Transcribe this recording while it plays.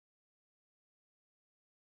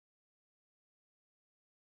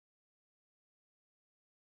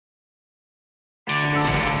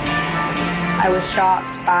I was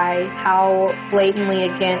shocked by how blatantly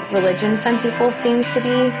against religion some people seem to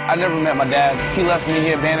be. I never met my dad. He left me,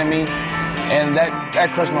 he abandoned me, and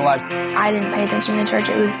that crushed my life. I didn't pay attention to church.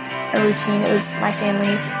 It was a routine. It was my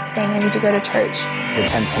family saying I need to go to church. The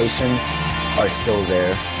temptations are still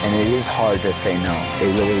there, and it is hard to say no.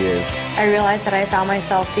 It really is. I realized that I found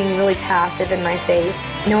myself being really passive in my faith.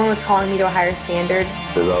 No one was calling me to a higher standard.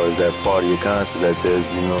 There's always that part of your conscience that says,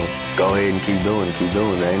 go ahead and keep doing it.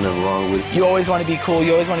 There ain't nothing wrong with it. You always want to be cool.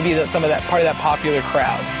 You always want to be some of that part of that popular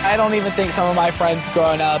crowd. I don't even think some of my friends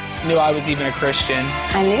growing up knew I was even a Christian.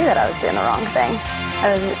 I knew that I was doing the wrong thing.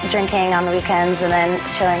 I was drinking on the weekends and then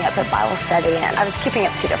showing up at Bible study, and I was keeping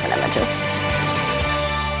up two different images.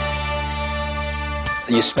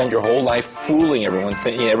 You spend your whole life fooling everyone.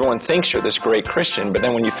 Everyone thinks you're this great Christian, but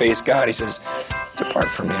then when you face God, he says, depart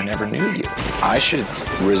from me, I never knew you. I should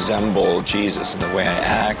resemble Jesus in the way I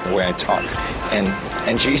act, the way I talk,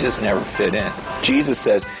 and Jesus never fit in. Jesus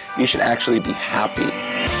says you should actually be happy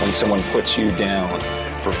when someone puts you down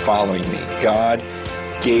for following me. God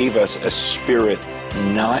gave us a spirit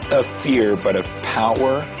not of fear, but of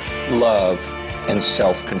power, love, and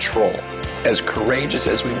self-control. As courageous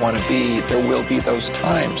as we want to be, there will be those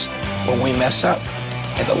times when we mess up.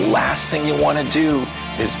 And the last thing you want to do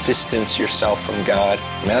is distance yourself from God.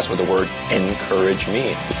 I mean, that's what the word encourage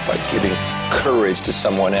means. It's like giving courage to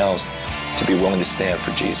someone else to be willing to stand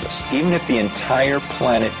for Jesus. Even if the entire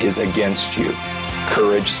planet is against you,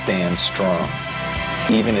 courage stands strong,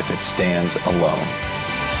 even if it stands alone.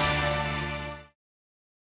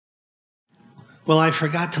 Well, I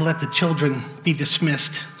forgot to let the children be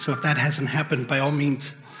dismissed, so if that hasn't happened, by all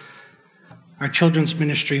means, our children's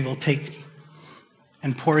ministry will take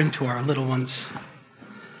and pour into our little ones.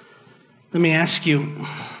 Let me ask you,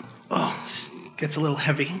 this gets a little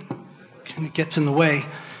heavy, kind of gets in the way.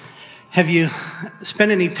 Have you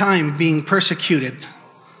spent any time being persecuted?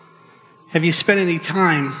 Have you spent any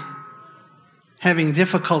time having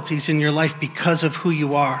difficulties in your life because of who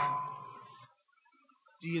you are?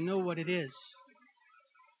 Do you know what it is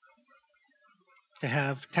to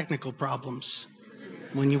have technical problems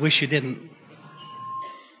when you wish you didn't?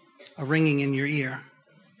 A ringing in your ear.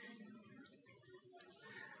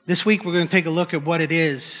 This week we're going to take a look at what it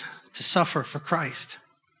is to suffer for Christ.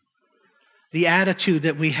 The attitude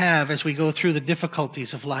that we have as we go through the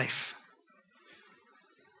difficulties of life.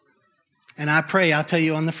 And I pray, I'll tell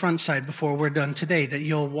you on the front side before we're done today, that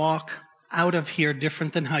you'll walk out of here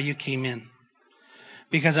different than how you came in.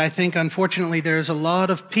 Because I think, unfortunately, there's a lot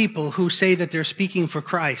of people who say that they're speaking for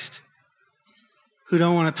Christ who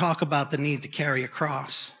don't want to talk about the need to carry a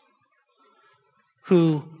cross,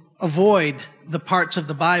 who avoid the parts of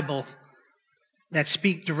the Bible that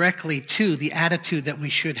speak directly to the attitude that we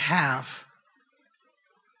should have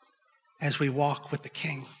as we walk with the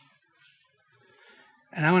King.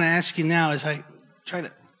 And I want to ask you now, as I try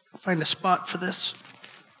to find a spot for this,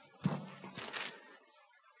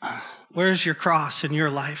 where's your cross in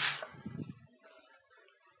your life?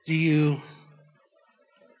 Do you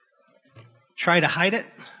try to hide it?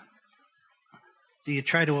 Do you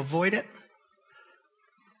try to avoid it?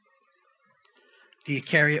 Do you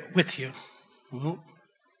carry it with you? Well,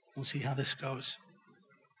 we'll see how this goes.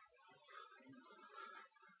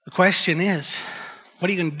 The question is, what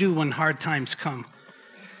are you going to do when hard times come?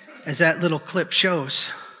 As that little clip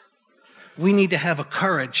shows, we need to have a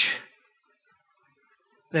courage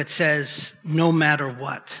that says, no matter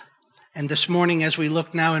what. And this morning, as we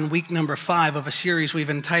look now in week number 5 of a series we've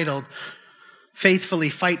entitled, Faithfully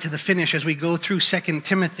Fight to the Finish, as we go through 2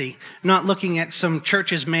 Timothy, not looking at some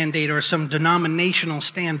church's mandate or some denominational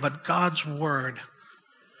stand, but God's word.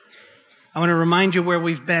 I want to remind you where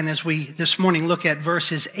we've been as we this morning look at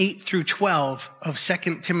verses 8 through 12 of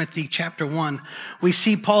 2 Timothy chapter 1. We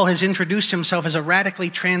see Paul has introduced himself as a radically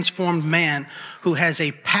transformed man who has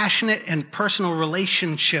a passionate and personal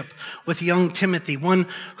relationship with young Timothy, one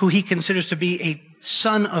who he considers to be a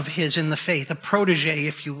son of his in the faith, a protege,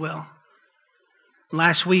 if you will.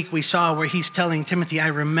 Last week we saw where he's telling Timothy, I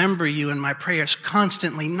remember you in my prayers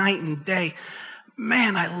constantly, night and day.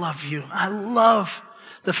 Man, I love you. I love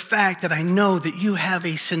the fact that I know that you have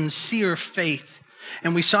a sincere faith.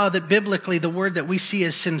 And we saw that biblically the word that we see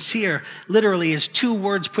as sincere literally is 2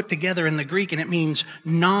 words put together in the Greek, and it means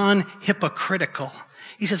non-hypocritical.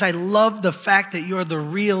 He says, I love the fact that you're the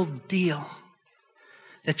real deal,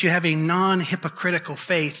 that you have a non-hypocritical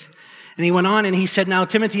faith. And he went on and he said, now,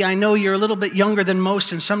 Timothy, I know you're a little bit younger than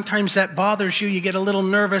most, and sometimes that bothers you. You get a little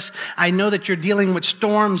nervous. I know that you're dealing with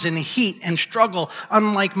storms and heat and struggle,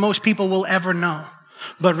 unlike most people will ever know.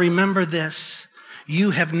 But remember this, you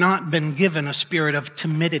have not been given a spirit of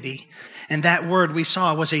timidity. And that word we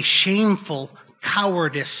saw was a shameful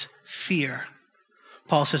cowardice fear.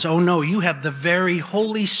 Paul says, oh no, you have the very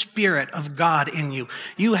Holy Spirit of God in you.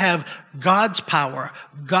 You have God's power,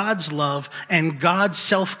 God's love, and God's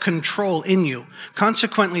self-control in you.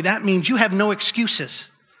 Consequently, that means you have no excuses.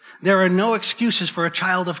 There are no excuses for a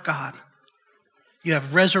child of God. You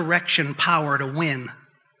have resurrection power to win.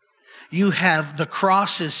 You have the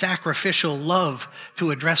cross's sacrificial love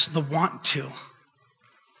to address the want to.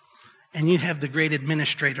 And you have the great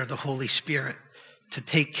administrator, the Holy Spirit, to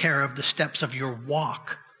take care of the steps of your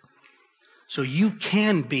walk. So you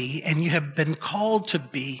can be, and you have been called to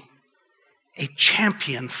be, a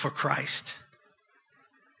champion for Christ.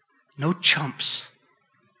 No chumps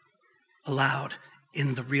allowed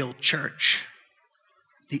in the real church,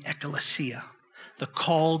 the ecclesia, the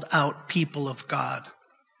called out people of God.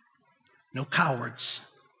 No cowards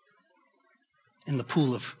in the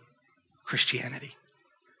pool of Christianity.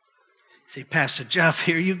 Say, Pastor Jeff,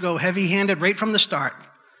 here you go, heavy-handed right from the start.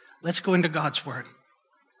 Let's go into God's word.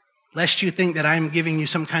 Lest you think that I'm giving you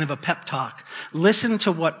some kind of a pep talk. Listen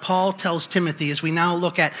to what Paul tells Timothy as we now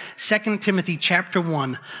look at 2 Timothy chapter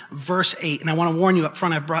 1, verse 8. And I want to warn you up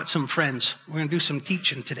front, I've brought some friends. We're going to do some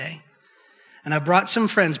teaching today. And I brought some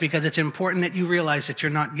friends because it's important that you realize that you're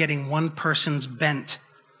not getting one person's bent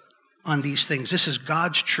on these things. This is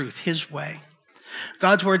God's truth, his way.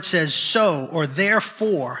 God's word says, so, or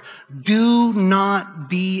therefore, do not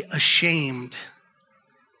be ashamed.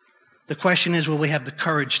 The question is, will we have the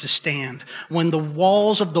courage to stand? When the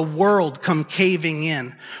walls of the world come caving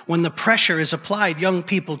in, when the pressure is applied, young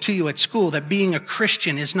people, to you at school, that being a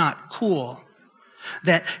Christian is not cool,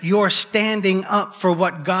 that you're standing up for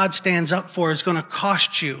what God stands up for is going to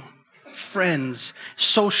cost you friends,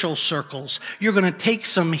 social circles. You're going to take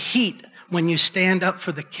some heat when you stand up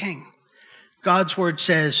for the King. God's word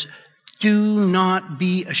says, do not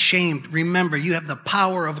be ashamed. Remember, you have the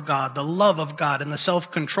power of God, the love of God, and the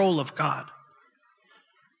self-control of God.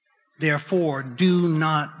 Therefore, do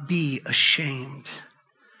not be ashamed.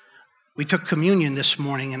 We took communion this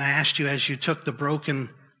morning, and I asked you as you took the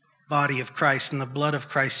broken body of Christ and the blood of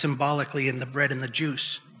Christ symbolically in the bread and the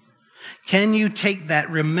juice, can you take that,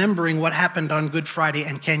 remembering what happened on Good Friday,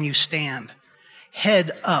 and can you stand?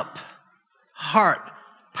 Head up, heart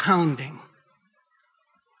pounding,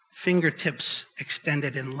 fingertips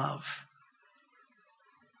extended in love?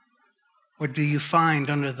 Or do you find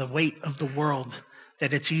under the weight of the world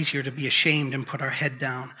that it's easier to be ashamed and put our head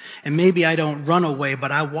down? And maybe I don't run away,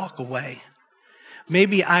 but I walk away.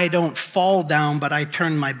 Maybe I don't fall down, but I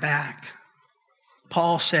turn my back.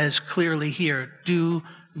 Paul says clearly here, do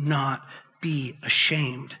not be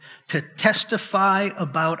ashamed to testify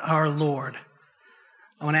about our Lord.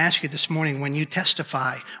 I want to ask you this morning, when you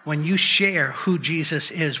testify, when you share who Jesus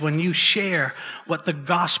is, when you share what the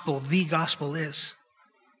gospel is,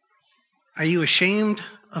 are you ashamed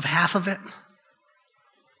of half of it?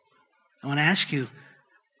 I want to ask you,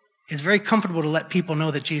 it's very comfortable to let people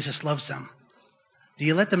know that Jesus loves them. Do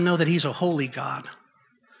you let them know that he's a holy God,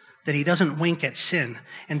 that he doesn't wink at sin,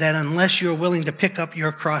 and that unless you're willing to pick up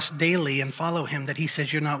your cross daily and follow him, that he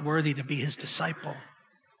says you're not worthy to be his disciple?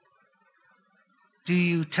 Do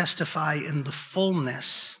you testify in the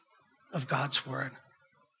fullness of God's word?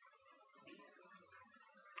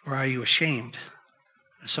 Or are you ashamed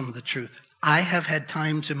of some of the truth? I have had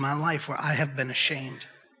times in my life where I have been ashamed.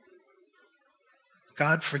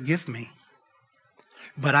 God, forgive me.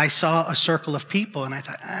 But I saw a circle of people and I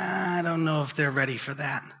thought, I don't know if they're ready for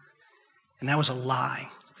that. And that was a lie,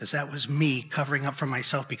 because that was me covering up for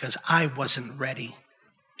myself because I wasn't ready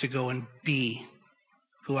to go and be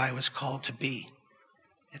who I was called to be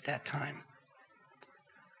at that time.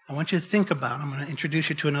 I want you to think about, I'm going to introduce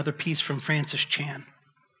you to another piece from Francis Chan.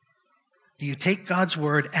 Do you take God's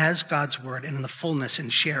word as God's word and in the fullness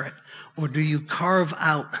and share it? Or do you carve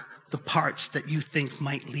out the parts that you think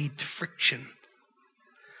might lead to friction?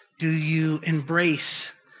 Do you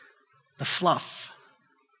embrace the fluff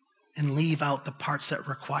and leave out the parts that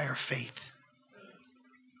require faith?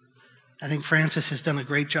 I think Francis has done a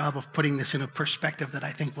great job of putting this in a perspective that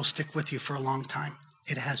I think will stick with you for a long time.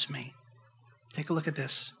 It has me. Take a look at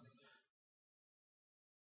this.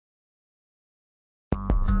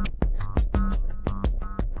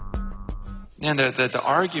 And the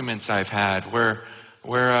arguments I've had where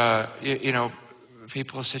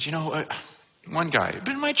people have said, one guy,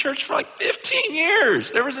 been in my church for like 15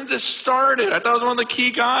 years, ever since it started. I thought I was one of the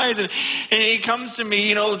key guys. And he comes to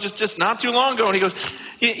me, just not too long ago, and he goes,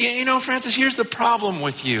 Francis, here's the problem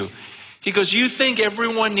with you. He goes, you think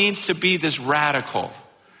everyone needs to be this radical.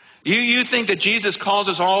 You think that Jesus calls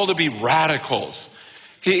us all to be radicals.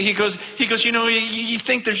 He goes, you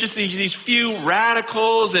think there's just these few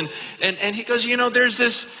radicals, and he goes, there's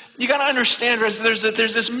this, you got to understand, there's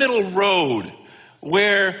this middle road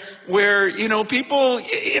where people,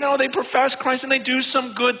 they profess Christ and they do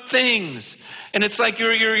some good things. And it's like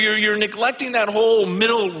you're neglecting that whole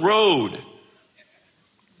middle road.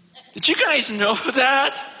 Did you guys know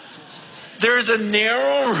that? There's a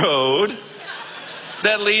narrow road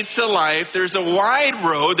that leads to life. There's a wide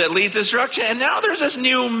road that leads to destruction. And now there's this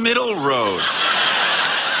new middle road.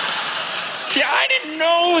 See, I didn't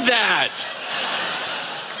know that.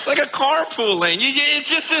 Like a carpool lane. It's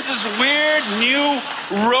just this weird new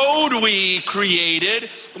road we created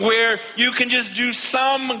where you can just do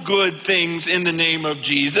some good things in the name of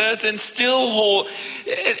Jesus and still hold.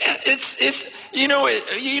 You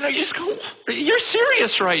just go, you're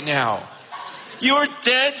serious right now. You're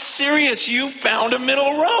dead serious. You found a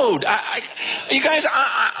middle road. You guys,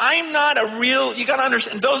 I'm not a real, you got to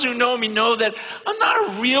understand, those who know me know that I'm not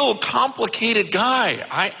a real complicated guy.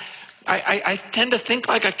 I tend to think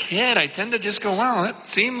like a kid. I tend to just go, wow, that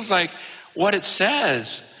seems like what it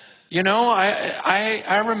says.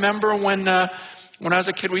 I remember when I was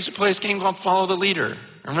a kid, we used to play this game called Follow the Leader.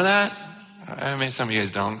 Remember that? I mean, some of you guys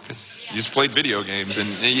don't because you just played video games.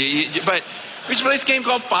 But we used to play this game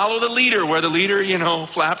called Follow the Leader, where the leader,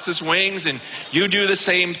 flaps his wings and you do the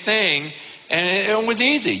same thing. And it was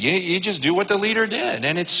easy. You just do what the leader did.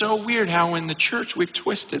 And it's so weird how in the church we've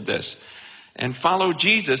twisted this. And follow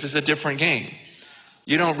Jesus is a different game.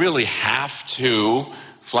 You don't really have to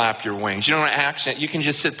flap your wings. You don't actually, you can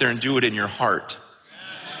just sit there and do it in your heart.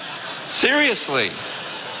 Seriously.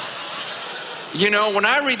 When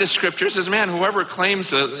I read the scripture, it says, man, whoever claims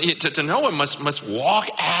to know him must walk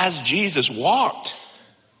as Jesus walked.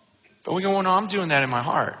 But we go, well, no, I'm doing that in my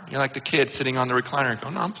heart. You're like the kid sitting on the recliner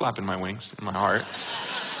going, no, I'm flapping my wings in my heart.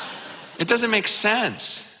 It doesn't make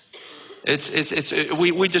sense.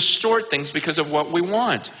 We distort things because of what we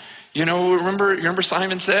want. Remember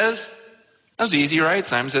Simon Says? That was easy, right?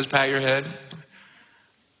 Simon Says, pat your head.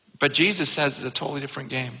 But Jesus says it's a totally different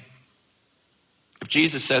game. If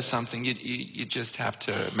Jesus says something, you just have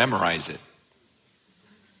to memorize it.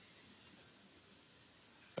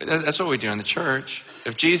 That's what we do in the church.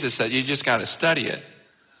 If Jesus said, you just got to study it.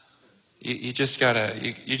 You just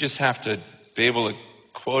have to be able to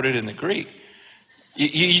quote it in the Greek.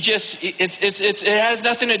 It has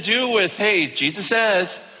nothing to do with, hey, Jesus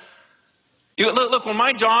says. Look, when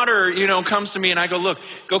my daughter, comes to me and I go, look,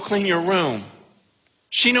 go clean your room.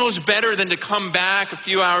 She knows better than to come back a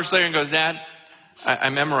few hours later and goes, Dad, I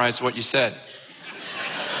memorized what you said.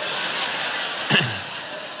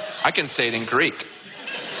 I can say it in Greek.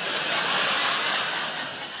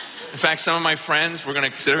 In fact, some of my friends, they're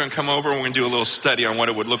going to come over and we're going to do a little study on what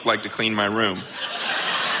it would look like to clean my room.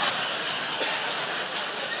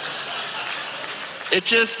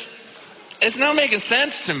 It's not making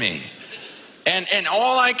sense to me. And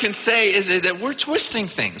all I can say is that we're twisting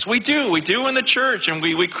things. We do in the church, and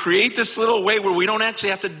we create this little way where we don't actually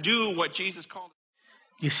have to do what Jesus called.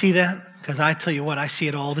 You see that? Because I tell you what, I see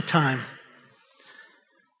it all the time.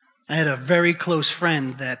 I had a very close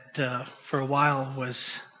friend that for a while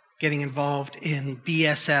was getting involved in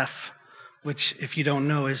BSF, which, if you don't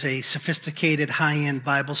know, is a sophisticated high-end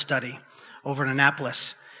Bible study over in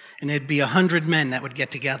Annapolis. And there'd be 100 men that would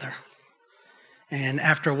get together. And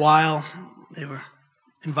after a while, they were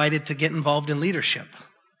invited to get involved in leadership.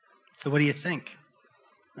 So what do you think?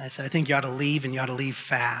 I said, I think you ought to leave, and you ought to leave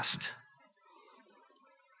fast.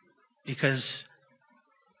 Because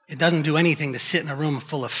it doesn't do anything to sit in a room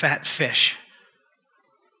full of fat fish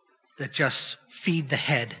that just feed the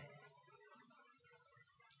head.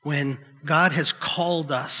 When God has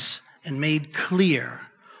called us and made clear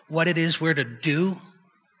what it is we're to do,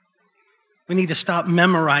 we need to stop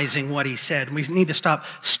memorizing what he said. We need to stop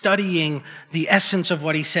studying the essence of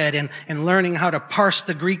what he said and learning how to parse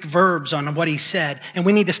the Greek verbs on what he said. And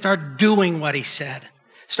we need to start doing what he said.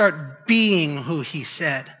 Start being who he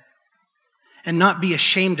said. And not be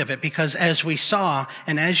ashamed of it, because as we saw,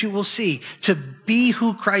 and as you will see, to be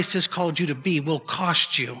who Christ has called you to be will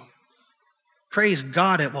cost you. Praise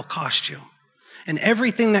God, it will cost you. And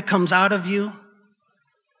everything that comes out of you,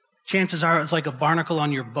 chances are it's like a barnacle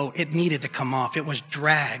on your boat. It needed to come off. It was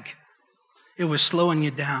drag. It was slowing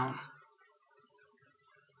you down.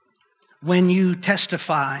 When you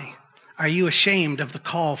testify, are you ashamed of the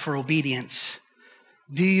call for obedience?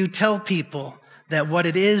 Do you tell people that what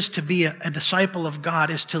it is to be a disciple of God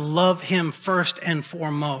is to love him first and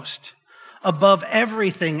foremost, above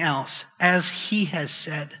everything else, as he has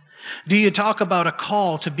said? Do you talk about a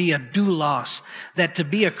call to be a doulos, that to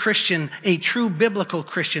be a Christian, a true biblical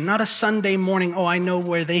Christian, not a Sunday morning, oh, I know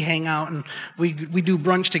where they hang out and we do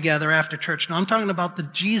brunch together after church. No, I'm talking about the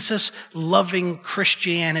Jesus-loving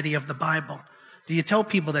Christianity of the Bible. Do you tell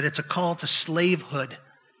people that it's a call to slavehood,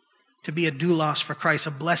 to be a doulos for Christ,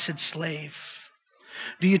 a blessed slave?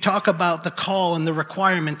 Do you talk about the call and the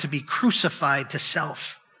requirement to be crucified to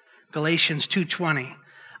self? Galatians 2:20.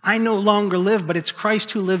 I no longer live, but it's Christ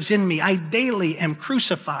who lives in me. I daily am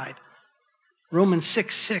crucified. Romans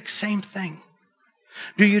 6:6, same thing.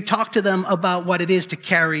 Do you talk to them about what it is to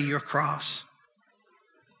carry your cross?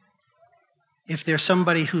 If there's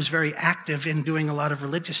somebody who's very active in doing a lot of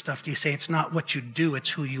religious stuff, do you say it's not what you do, it's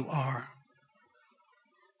who you are?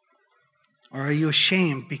 Or are you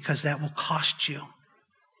ashamed because that will cost you?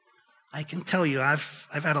 I can tell you, I've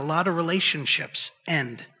had a lot of relationships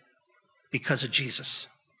end because of Jesus.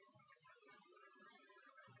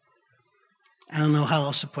 I don't know how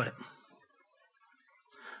else to put it.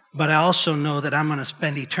 But I also know that I'm going to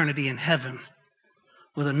spend eternity in heaven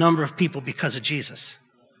with a number of people because of Jesus.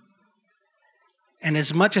 And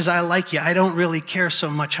as much as I like you, I don't really care so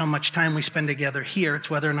much how much time we spend together here. It's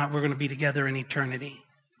whether or not we're going to be together in eternity.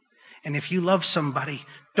 And if you love somebody,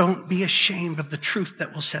 don't be ashamed of the truth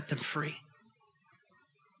that will set them free.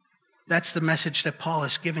 That's the message that Paul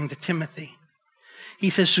is giving to Timothy. He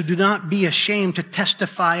says, so do not be ashamed to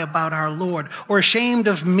testify about our Lord, or ashamed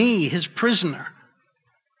of me, his prisoner.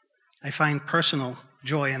 I find personal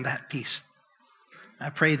joy in that piece. I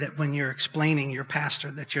pray that when you're explaining your pastor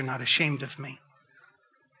that you're not ashamed of me.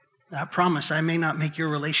 I promise I may not make your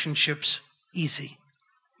relationships easy,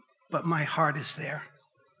 but my heart is there.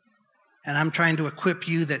 And I'm trying to equip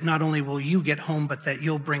you that not only will you get home, but that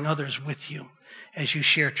you'll bring others with you as you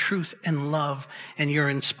share truth and love, and you're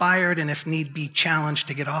inspired and if need be challenged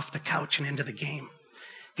to get off the couch and into the game.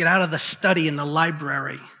 Get out of the study in the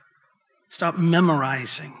library. Stop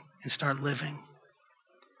memorizing and start living.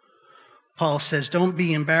 Paul says, don't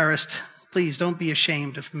be embarrassed. Please don't be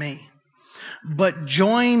ashamed of me, but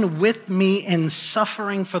join with me in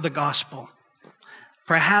suffering for the gospel.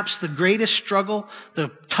 Perhaps the greatest struggle,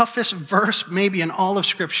 the toughest verse maybe in all of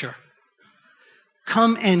Scripture.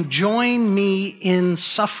 Come and join me in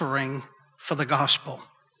suffering for the gospel.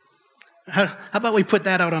 How about we put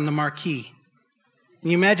that out on the marquee?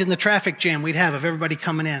 Can you imagine the traffic jam we'd have of everybody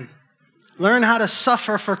coming in? Learn how to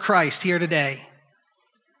suffer for Christ here today.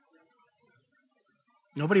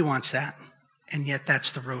 Nobody wants that, and yet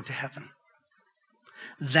that's the road to heaven.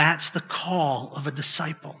 That's the call of a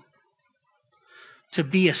disciple. To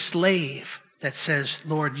be a slave that says,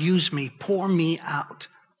 Lord, use me, pour me out.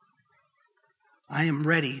 I am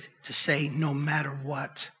ready to say no matter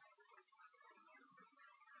what.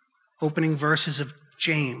 Opening verses of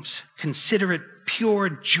James. Consider it pure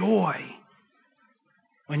joy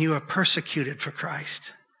when you are persecuted for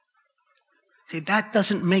Christ. See, that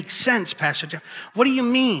doesn't make sense, Pastor Jeff. What do you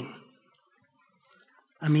mean?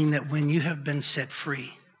 I mean that when you have been set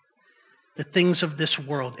free, the things of this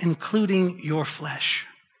world, including your flesh,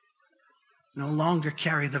 no longer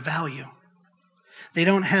carry the value. They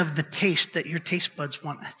don't have the taste that your taste buds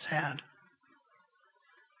once had.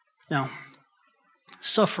 Now,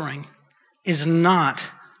 suffering is not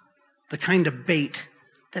the kind of bait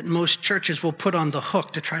that most churches will put on the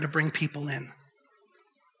hook to try to bring people in.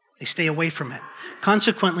 They stay away from it.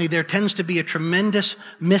 Consequently, there tends to be a tremendous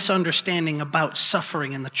misunderstanding about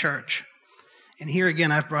suffering in the church. And here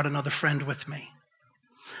again, I've brought another friend with me.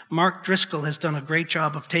 Mark Driscoll has done a great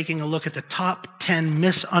job of taking a look at the top 10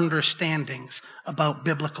 misunderstandings about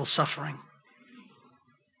biblical suffering.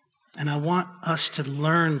 And I want us to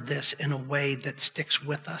learn this in a way that sticks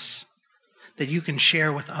with us, that you can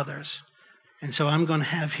share with others. And so I'm going to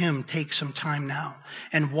have him take some time now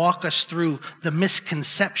and walk us through the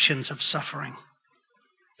misconceptions of suffering.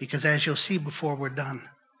 Because as you'll see before we're done,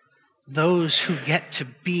 those who get to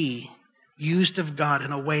be used of God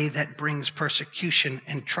in a way that brings persecution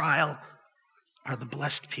and trial are the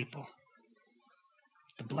blessed people.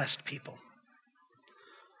 The blessed people.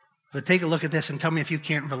 But take a look at this and tell me if you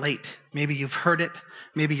can't relate. Maybe you've heard it.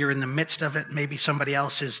 Maybe you're in the midst of it. Maybe somebody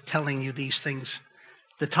else is telling you these things.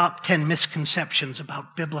 The top 10 misconceptions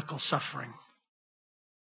about biblical suffering.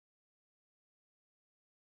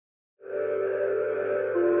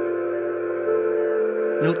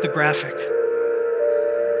 Note the graphic.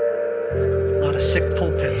 A lot of sick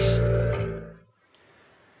pulpits.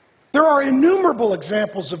 There are innumerable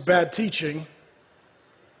examples of bad teaching.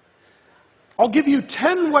 I'll give you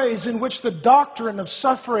 10 ways in which the doctrine of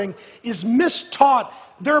suffering is mistaught,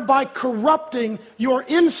 thereby corrupting your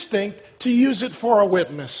instinct to use it for a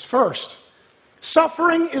witness. First,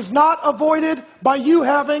 Suffering is not avoided by you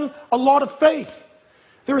having a lot of faith.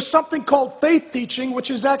 There is something called faith teaching,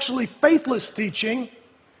 which is actually faithless teaching.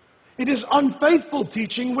 It is unfaithful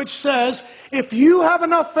teaching, which says, if you have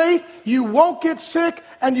enough faith, you won't get sick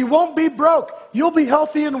and you won't be broke. You'll be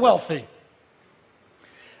healthy and wealthy.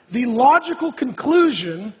 The logical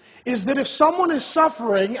conclusion is that if someone is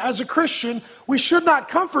suffering as a Christian, we should not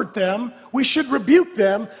comfort them, we should rebuke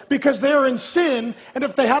them because they are in sin, and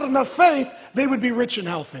if they had enough faith, they would be rich and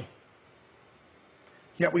healthy.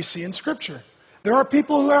 Yet we see in Scripture, there are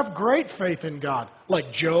people who have great faith in God,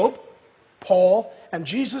 like Job, Paul, and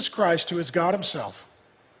Jesus Christ, who is God himself.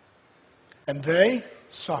 And they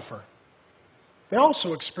suffer. They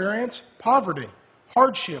also experience poverty,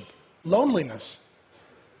 hardship, loneliness,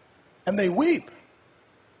 and they weep.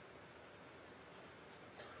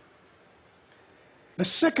 The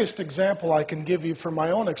sickest example I can give you from my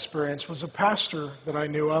own experience was a pastor that I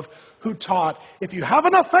knew of who taught, if you have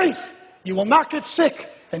enough faith, you will not get sick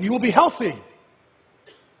and you will be healthy.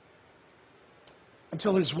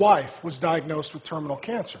 Until his wife was diagnosed with terminal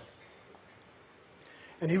cancer.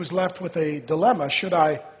 And he was left with a dilemma. Should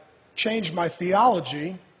I change my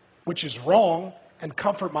theology, which is wrong, and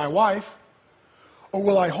comfort my wife? Or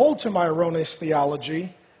will I hold to my erroneous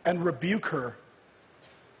theology and rebuke her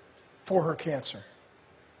for her cancer?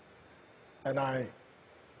 And I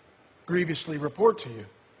grievously report to you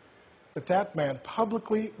that that man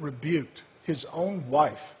publicly rebuked his own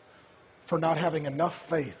wife for not having enough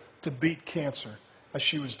faith to beat cancer as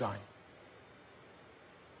she was dying.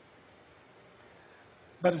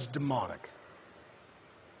 That is demonic.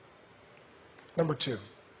 Number 2,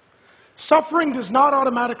 suffering does not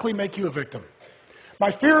automatically make you a victim. My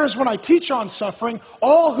fear is when I teach on suffering,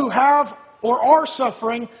 all who have or are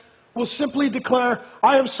suffering will simply declare,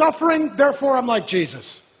 I am suffering, therefore I'm like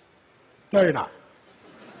Jesus. No, you're not.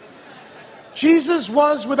 Jesus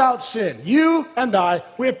was without sin. You and I,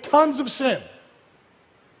 we have tons of sin.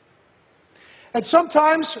 And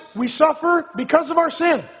sometimes we suffer because of our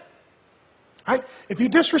sin. Right? If you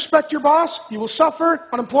disrespect your boss, you will suffer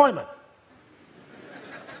unemployment.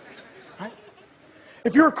 Right?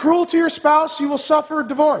 If you're cruel to your spouse, you will suffer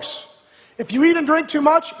divorce. If you eat and drink too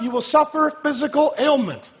much, you will suffer physical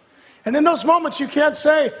ailment. And in those moments, you can't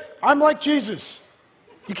say, I'm like Jesus.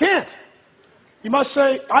 You can't. You must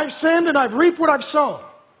say, I've sinned and I've reaped what I've sown.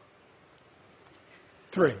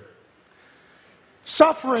 3,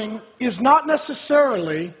 suffering is not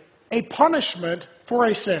necessarily a punishment for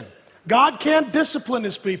a sin. God can't discipline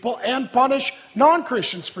his people and punish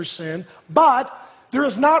non-Christians for sin, but there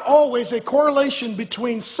is not always a correlation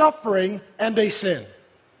between suffering and a sin.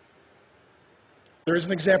 There is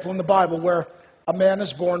an example in the Bible where a man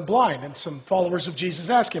is born blind, and some followers of Jesus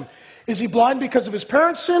ask him, is he blind because of his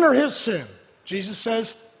parents' sin or his sin? Jesus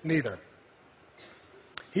says, neither.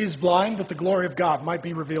 He is blind that the glory of God might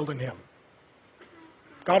be revealed in him.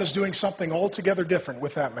 God is doing something altogether different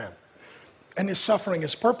with that man. And his suffering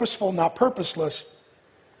is purposeful, not purposeless,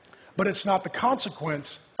 but it's not the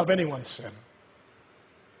consequence of anyone's sin.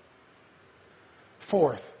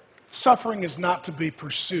 4th, suffering is not to be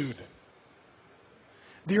pursued.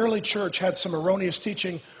 The early church had some erroneous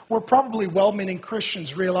teaching where probably well-meaning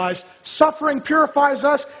Christians realized suffering purifies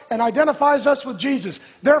us and identifies us with Jesus.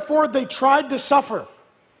 Therefore, they tried to suffer.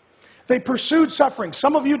 They pursued suffering.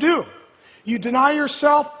 Some of you do. You deny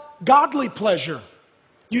yourself godly pleasure.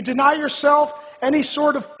 You deny yourself any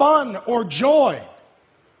sort of fun or joy.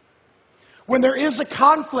 When there is a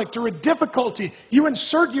conflict or a difficulty, you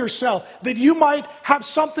insert yourself that you might have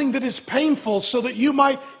something that is painful so that you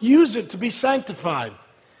might use it to be sanctified.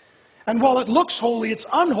 And while it looks holy, it's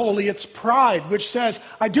unholy. It's pride, which says,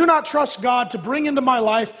 I do not trust God to bring into my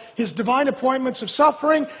life his divine appointments of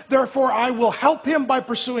suffering, therefore I will help him by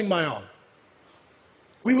pursuing my own.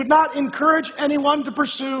 We would not encourage anyone to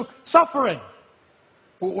pursue suffering.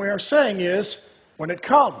 What we are saying is, when it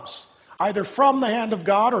comes, either from the hand of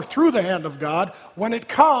God or through the hand of God, when it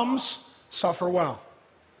comes, suffer well.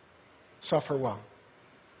 Suffer well.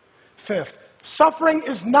 5th, suffering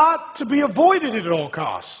is not to be avoided at all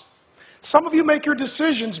costs. Some of you make your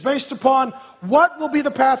decisions based upon what will be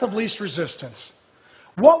the path of least resistance.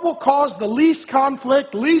 What will cause the least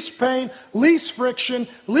conflict, least pain, least friction,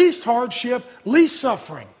 least hardship, least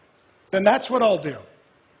suffering? Then that's what I'll do.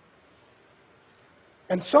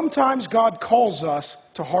 And sometimes God calls us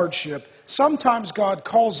to hardship. Sometimes God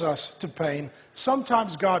calls us to pain.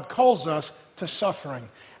 Sometimes God calls us to suffering.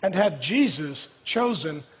 And had Jesus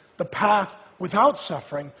chosen the path without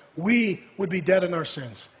suffering, we would be dead in our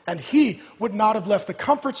sins. And he would not have left the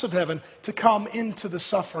comforts of heaven to come into the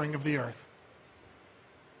suffering of the earth.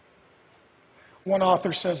 One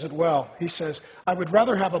author says it well. He says, I would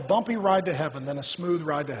rather have a bumpy ride to heaven than a smooth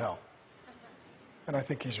ride to hell. And I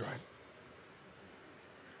think he's right.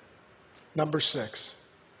 Number 6.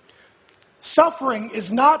 Suffering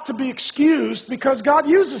is not to be excused because God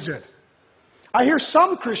uses it. I hear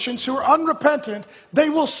some Christians who are unrepentant, they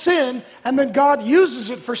will sin, and then God uses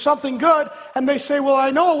it for something good, and they say, well, I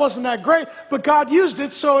know it wasn't that great, but God used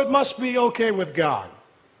it, so it must be okay with God.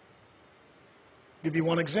 I'll give you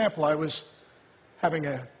one example. I was having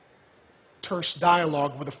a terse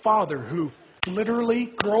dialogue with a father who literally,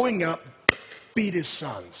 growing up, beat his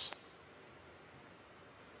sons.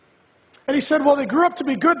 And he said, well, they grew up to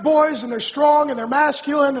be good boys, and they're strong, and they're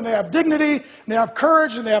masculine, and they have dignity, and they have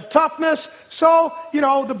courage, and they have toughness. So,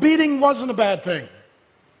 the beating wasn't a bad thing.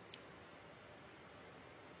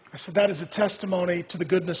 I said, that is a testimony to the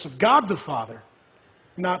goodness of God the Father,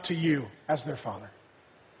 not to you as their father.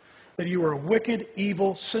 That you are a wicked,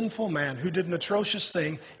 evil, sinful man who did an atrocious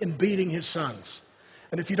thing in beating his sons.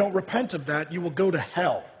 And if you don't repent of that, you will go to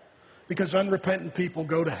hell, because unrepentant people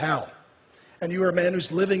go to hell. And you are a man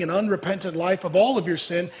who's living an unrepentant life of all of your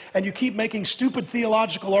sin, and you keep making stupid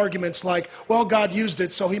theological arguments like, well, God used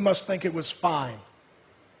it, so he must think it was fine.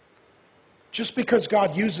 Just because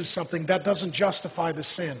God uses something, that doesn't justify the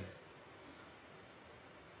sin.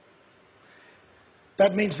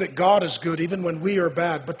 That means that God is good even when we are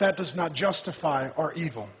bad, but that does not justify our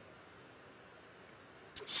evil.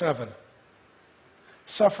 7.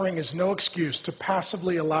 Suffering is no excuse to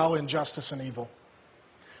passively allow injustice and evil.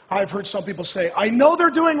 I've heard some people say, I know they're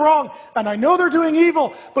doing wrong, and I know they're doing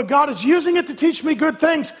evil, but God is using it to teach me good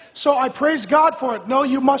things, so I praise God for it. No,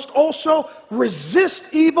 you must also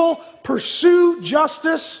resist evil, pursue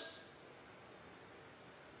justice.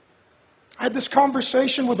 I had this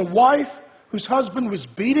conversation with a wife whose husband was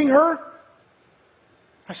beating her.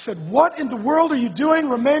 I said, what in the world are you doing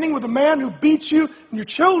remaining with a man who beats you and your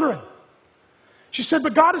children? She said,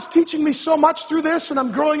 but God is teaching me so much through this, and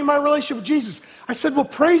I'm growing in my relationship with Jesus. I said, well,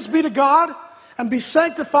 praise be to God, and be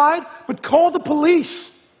sanctified, but call the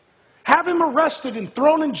police. Have him arrested and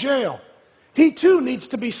thrown in jail. He too needs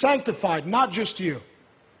to be sanctified, not just you.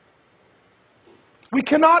 We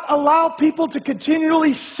cannot allow people to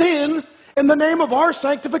continually sin in the name of our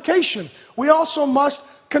sanctification. We also must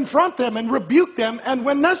confront them and rebuke them, and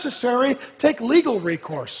when necessary, take legal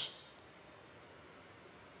recourse.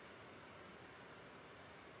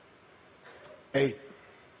 8.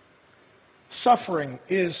 Suffering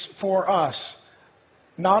is for us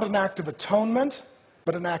not an act of atonement,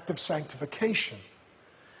 but an act of sanctification.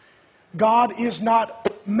 God is not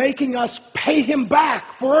making us pay him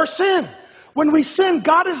back for our sin. When we sin,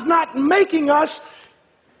 God is not making us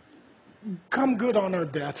come good on our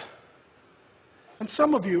debt. And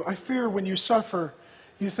some of you, I fear when you suffer,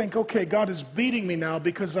 you think, okay, God is beating me now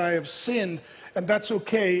because I have sinned, and that's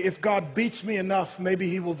okay. If God beats me enough, maybe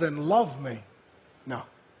he will then love me. No.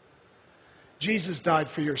 Jesus died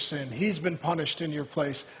for your sin. He's been punished in your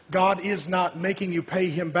place. God is not making you pay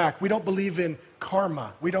him back. We don't believe in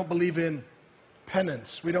karma. We don't believe in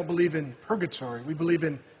penance. We don't believe in purgatory. We believe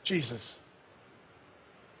in Jesus.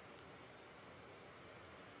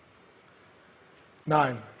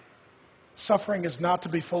 9. Suffering is not to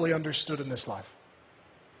be fully understood in this life.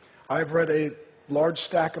 I've read a large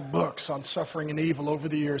stack of books on suffering and evil over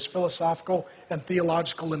the years, philosophical and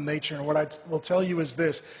theological in nature. And what I will tell you is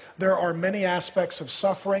this: there are many aspects of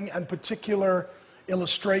suffering and particular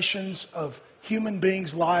illustrations of human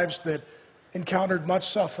beings' lives that encountered much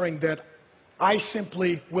suffering that I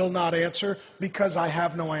simply will not answer because I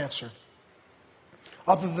have no answer,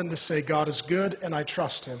 other than to say God is good and I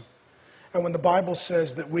trust him. And when the Bible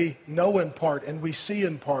says that we know in part and we see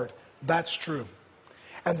in part, that's true.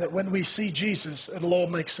 And that when we see Jesus, it'll all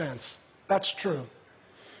make sense. That's true.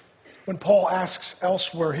 When Paul asks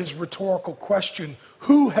elsewhere his rhetorical question,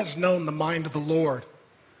 who has known the mind of the Lord?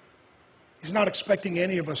 He's not expecting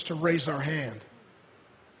any of us to raise our hand,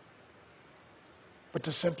 but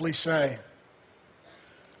to simply say,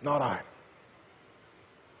 not I.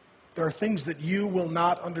 There are things that you will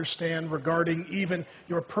not understand regarding even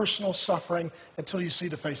your personal suffering until you see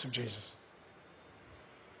the face of Jesus.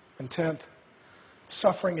 And 10th,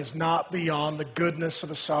 suffering is not beyond the goodness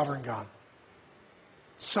of a sovereign God.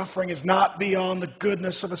 Suffering is not beyond the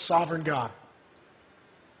goodness of a sovereign God.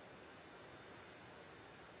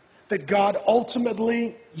 That God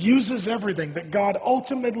ultimately uses everything, that God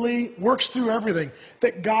ultimately works through everything,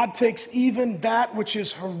 that God takes even that which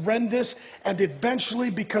is horrendous and eventually,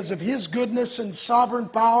 because of his goodness and sovereign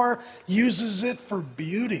power, uses it for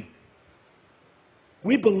beauty.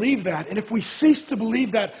 We believe that, and if we cease to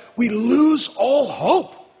believe that, we lose all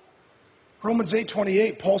hope. Romans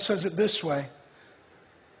 8:28, Paul says it this way: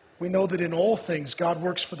 We know that in all things, God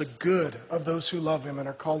works for the good of those who love him and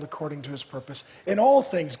are called according to his purpose. In all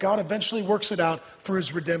things, God eventually works it out for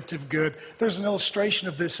his redemptive good. There's an illustration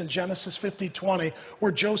of this in Genesis 50:20,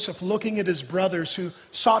 where Joseph, looking at his brothers who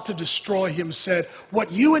sought to destroy him, said,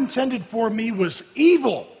 "What you intended for me was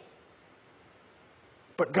evil,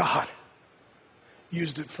 but God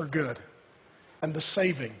used it for good and the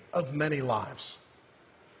saving of many lives."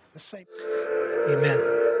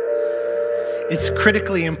 Amen. It's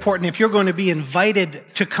critically important. If you're going to be invited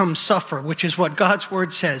to come suffer, which is what God's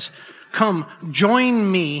word says, come join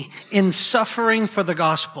me in suffering for the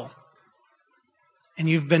gospel. And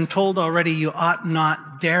you've been told already you ought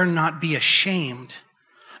not, dare not be ashamed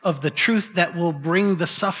of the truth that will bring the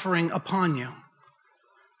suffering upon you.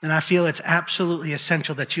 And I feel it's absolutely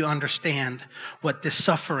essential that you understand what this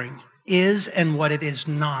suffering is and what it is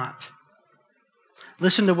not.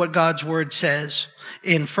 Listen to what God's word says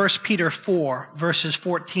in 1 Peter 4, verses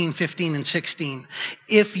 14, 15, and 16.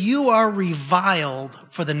 If you are reviled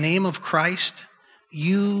for the name of Christ,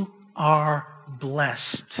 you are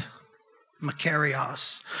blessed.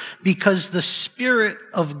 Makarios. Because the Spirit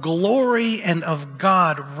of glory and of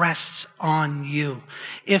God rests on you.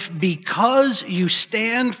 If because you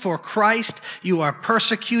stand for Christ, you are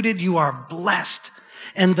persecuted, you are blessed,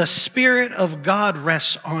 and the Spirit of God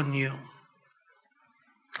rests on you.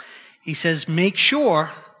 He says, make sure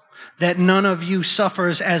that none of you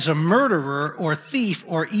suffers as a murderer or thief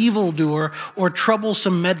or evildoer or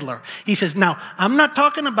troublesome meddler. He says, now, I'm not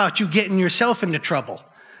talking about you getting yourself into trouble.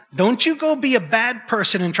 Don't you go be a bad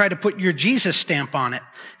person and try to put your Jesus stamp on it.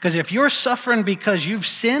 Because if you're suffering because you've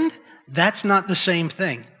sinned, that's not the same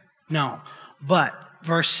thing. No. But,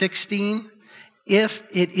 verse 16, if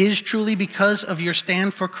it is truly because of your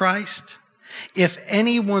stand for Christ, if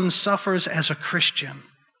anyone suffers as a Christian,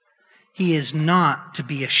 he is not to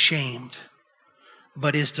be ashamed,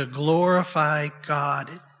 but is to glorify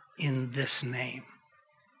God in this name.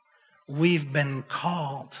 We've been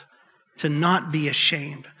called to not be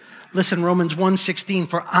ashamed. Listen, Romans 1:16,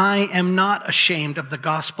 for I am not ashamed of the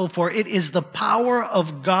gospel, for it is the power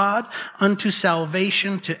of God unto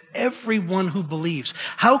salvation to everyone who believes.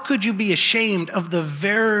 How could you be ashamed of the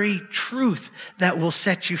very truth that will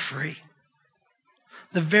set you free?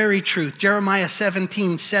 The very truth. Jeremiah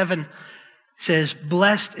 17:7 says,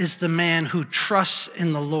 blessed is the man who trusts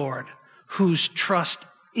in the Lord, whose trust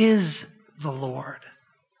is the Lord.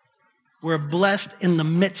 We're blessed in the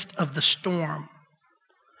midst of the storm.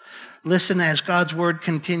 Listen as God's word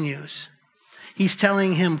continues. He's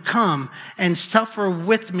telling him, come and suffer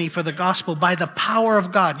with me for the gospel by the power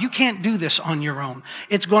of God. You can't do this on your own.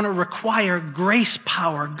 It's going to require grace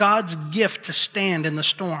power, God's gift to stand in the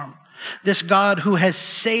storm. This God who has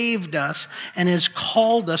saved us and has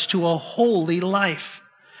called us to a holy life.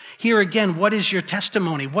 Here again, what is your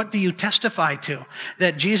testimony? What do you testify to?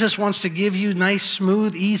 That Jesus wants to give you nice,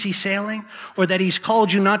 smooth, easy sailing? Or that he's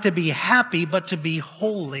called you not to be happy, but to be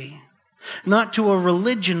holy? Not to a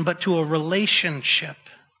religion, but to a relationship.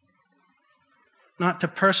 Not to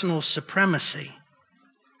personal supremacy,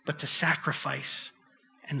 but to sacrifice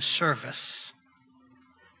and service.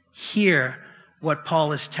 Hear what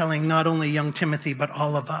Paul is telling not only young Timothy, but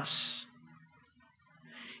all of us.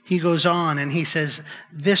 He goes on and he says,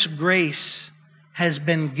 this grace has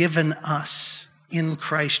been given us in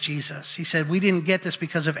Christ Jesus. He said, we didn't get this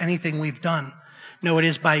because of anything we've done. No, it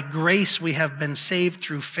is by grace we have been saved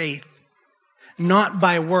through faith, not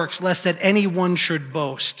by works, lest that anyone should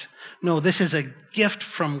boast. No, this is a gift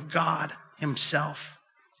from God himself.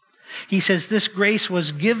 He says this grace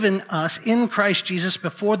was given us in Christ Jesus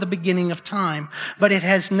before the beginning of time, but it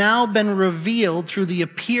has now been revealed through the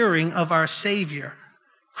appearing of our Savior,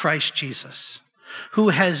 Christ Jesus, who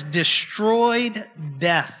has destroyed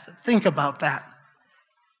death. Think about that.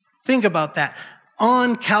 Think about that.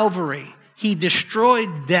 On Calvary, he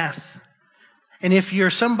destroyed death. And if you're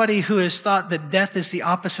somebody who has thought that death is the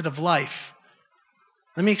opposite of life,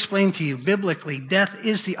 let me explain to you, biblically, death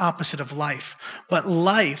is the opposite of life. But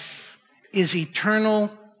life is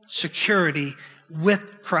eternal security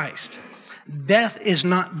with Christ. Death is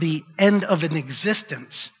not the end of an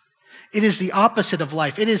existence. It is the opposite of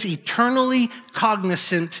life. It is eternally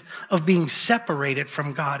cognizant of being separated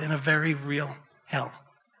from God in a very real hell.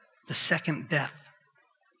 The second death.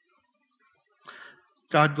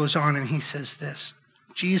 God goes on and he says this.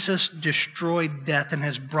 Jesus destroyed death and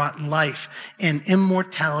has brought life and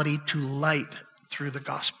immortality to light through the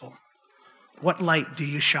gospel. What light do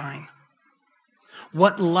you shine?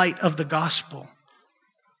 What light of the gospel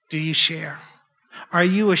do you share? Are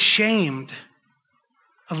you ashamed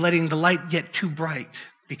of letting the light get too bright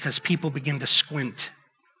because people begin to squint?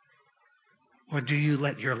 or do you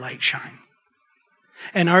let your light shine?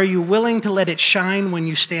 And are you willing to let it shine when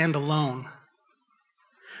you stand alone?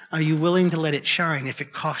 Are you willing to let it shine if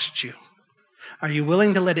it costs you? Are you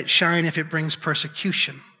willing to let it shine if it brings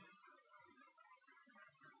persecution?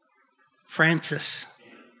 Francis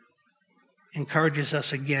encourages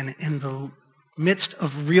us again in the midst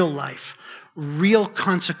of real life, real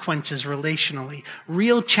consequences relationally,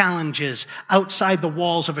 real challenges outside the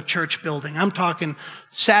walls of a church building. I'm talking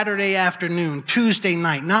Saturday afternoon, Tuesday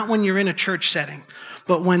night, not when you're in a church setting,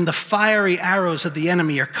 but when the fiery arrows of the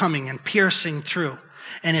enemy are coming and piercing through,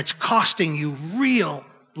 and it's costing you real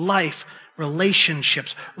life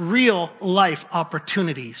relationships, real life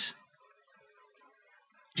opportunities.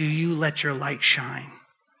 Do you let your light shine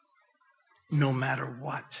no matter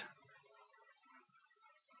what?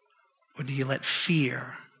 Or do you let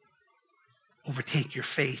fear overtake your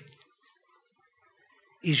faith?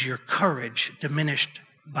 Is your courage diminished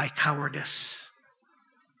by cowardice?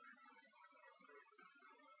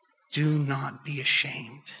 Do not be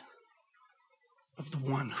ashamed of the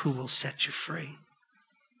one who will set you free.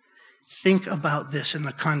 Think about this in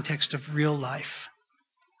the context of real life.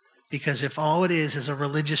 Because if all it is a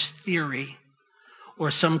religious theory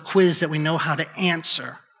or some quiz that we know how to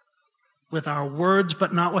answer with our words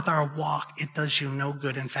but not with our walk, it does you no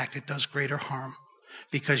good. In fact, it does greater harm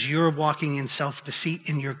because you're walking in self-deceit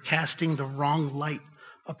and you're casting the wrong light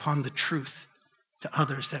upon the truth to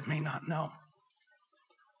others that may not know.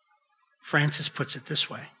 Francis puts it this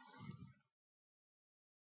way.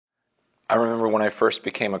 I remember when I first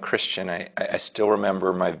became a Christian, I still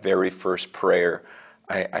remember my very first prayer.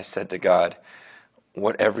 I said to God,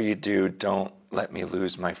 whatever you do, don't let me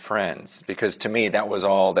lose my friends. Because to me, that was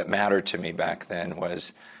all that mattered to me back then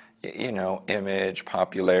was, you know, image,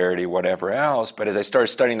 popularity, whatever else. But as I started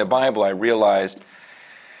studying the Bible, I realized,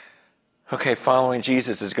 okay, following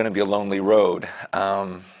Jesus is going to be a lonely road.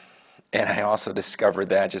 And I also discovered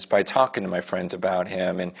that just by talking to my friends about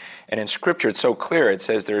him. And in Scripture, it's so clear. It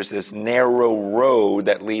says there's this narrow road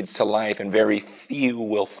that leads to life, and very few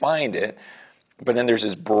will find it. But then there's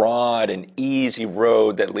this broad and easy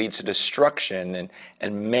road that leads to destruction,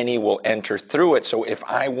 and many will enter through it. So if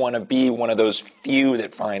I want to be one of those few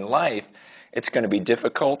that find life, it's going to be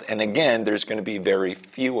difficult. And again, there's going to be very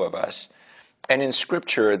few of us. And in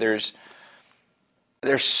Scripture, there's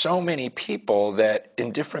so many people that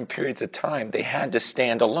in different periods of time, they had to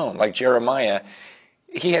stand alone. Like Jeremiah,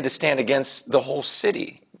 he had to stand against the whole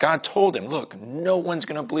city. God told him, look, no one's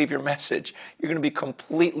going to believe your message. You're going to be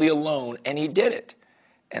completely alone. And he did it.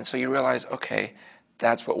 And so you realize, okay,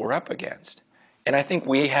 that's what we're up against. And I think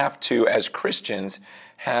we have to, as Christians,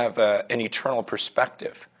 have an eternal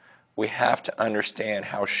perspective. We have to understand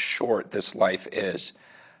how short this life is.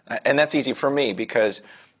 And that's easy for me because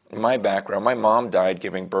my background, my mom died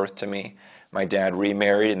giving birth to me. My dad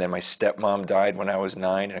remarried, and then my stepmom died when I was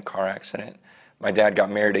 9 in a car accident. My dad got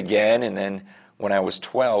married again, and then when I was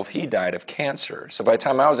 12, he died of cancer. So by the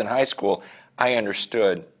time I was in high school, I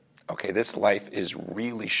understood, okay, this life is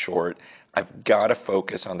really short. I've got to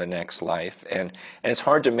focus on the next life. And it's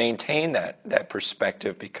hard to maintain that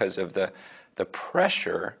perspective because of the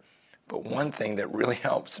pressure. But one thing that really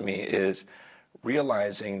helps me is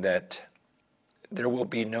realizing that there will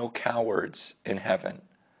be no cowards in heaven.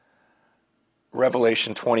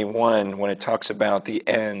 Revelation 21, when it talks about the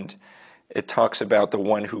end, it talks about the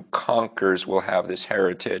one who conquers will have this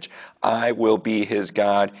heritage. I will be his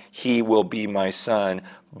God, he will be my son.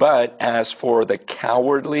 But as for the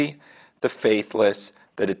cowardly, the faithless,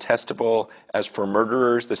 the detestable, as for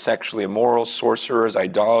murderers, the sexually immoral, sorcerers,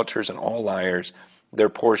 idolaters, and all liars, their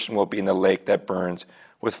portion will be in the lake that burns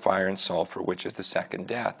with fire and sulfur, which is the second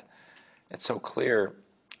death. It's so clear.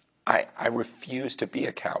 I refuse to be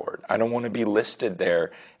a coward. I don't want to be listed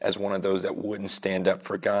there as one of those that wouldn't stand up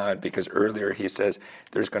for God, because earlier he says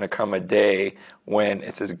there's going to come a day when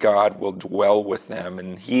it says God will dwell with them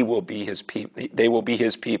and he will be his people. They will be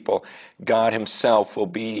his people. God himself will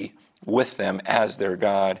be with them as their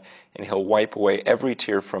God, and he'll wipe away every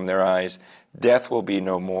tear from their eyes. Death will be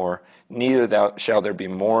no more. Neither shall there be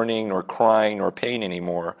mourning nor crying nor pain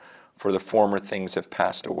anymore, for the former things have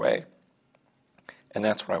passed away. And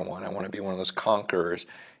that's what I want. I want to be one of those conquerors,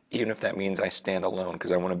 even if that means I stand alone,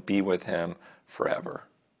 because I want to be with him forever.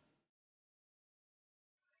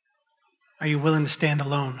 Are you willing to stand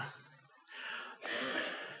alone?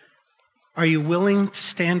 Are you willing to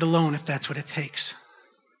stand alone if that's what it takes?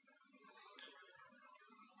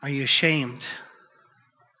 Are you ashamed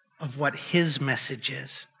of what his message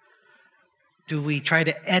is? Do we try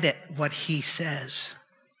to edit what he says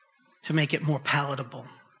to make it more palatable?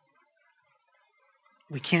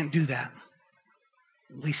 We can't do that.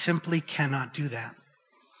 We simply cannot do that.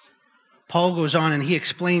 Paul goes on and he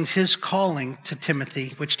explains his calling to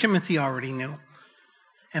Timothy, which Timothy already knew.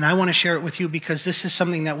 And I want to share it with you because this is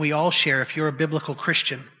something that we all share if you're a biblical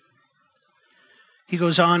Christian. He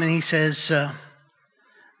goes on and he says,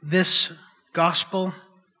 this gospel,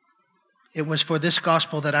 it was for this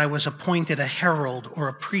gospel that I was appointed a herald or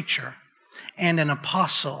a preacher and an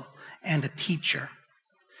apostle and a teacher.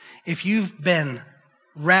 If you've been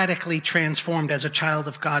radically transformed as a child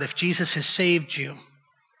of God, if Jesus has saved you,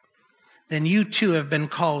 then you too have been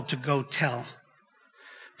called to go tell,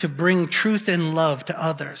 to bring truth and love to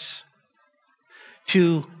others,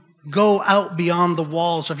 to go out beyond the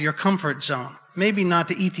walls of your comfort zone. Maybe not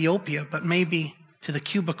to Ethiopia, but maybe to the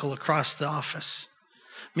cubicle across the office.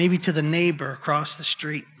 Maybe to the neighbor across the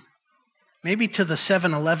street. Maybe to the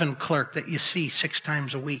 7-Eleven clerk that you see 6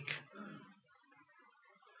 times a week.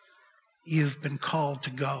 You've been called to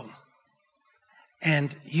go.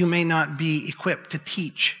 And you may not be equipped to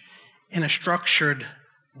teach in a structured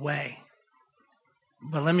way.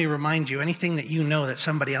 But let me remind you, anything that you know that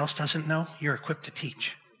somebody else doesn't know, you're equipped to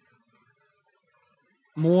teach.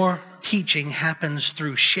 More teaching happens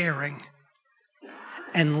through sharing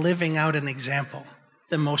and living out an example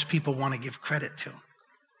than most people want to give credit to.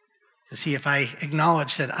 To see, if I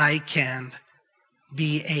acknowledge that I can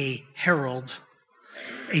be a herald,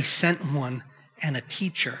 a sent one, and a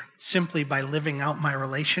teacher simply by living out my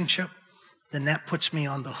relationship, then that puts me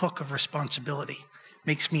on the hook of responsibility,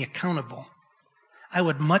 makes me accountable. I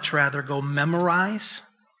would much rather go memorize,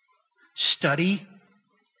 study,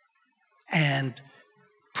 and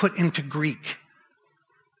put into Greek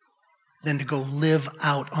than to go live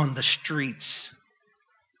out on the streets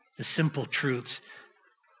the simple truths.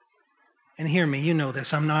 And hear me, you know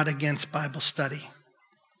this, I'm not against Bible study.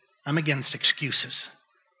 I'm against excuses.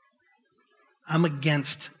 I'm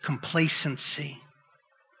against complacency.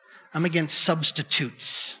 I'm against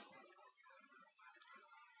substitutes.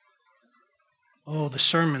 Oh, the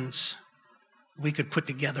sermons we could put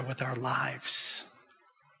together with our lives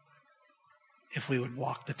if we would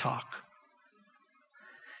walk the talk.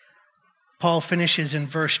 Paul finishes in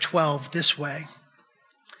verse 12 this way.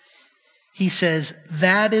 He says,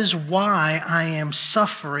 that is why I am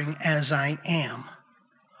suffering as I am.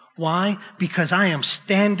 Why? Because I am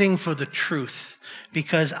standing for the truth.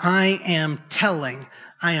 Because I am telling,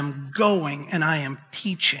 I am going, and I am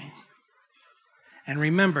teaching. And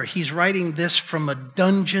remember, he's writing this from a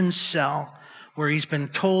dungeon cell where he's been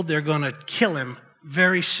told they're going to kill him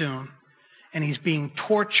very soon. And he's being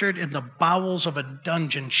tortured in the bowels of a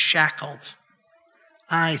dungeon, shackled.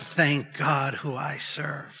 I thank God who I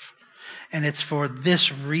serve. And it's for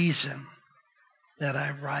this reason that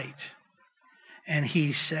I write. And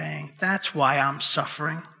he's saying, that's why I'm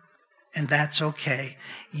suffering, and that's okay.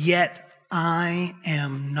 Yet I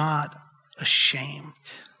am not ashamed.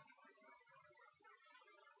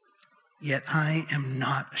 Yet I am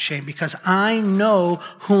not ashamed, because I know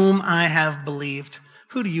whom I have believed.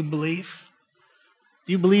 Who do you believe?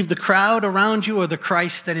 Do you believe the crowd around you or the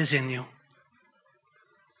Christ that is in you?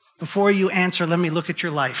 Before you answer, let me look at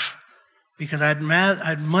your life. Because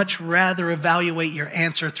I'd much rather evaluate your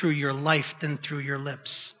answer through your life than through your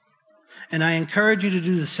lips. And I encourage you to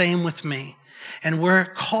do the same with me. And we're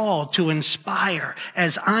called to inspire.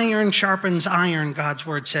 As iron sharpens iron, God's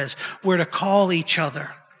word says, we're to call each other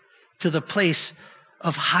to the place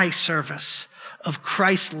of high service, of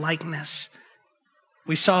Christ-likeness.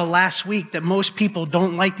 We saw last week that most people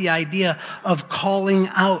don't like the idea of calling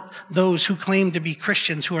out those who claim to be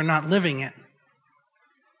Christians who are not living it.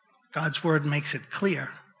 God's word makes it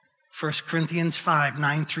clear. 1 Corinthians 5,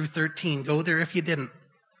 9 through 13. Go there if you didn't.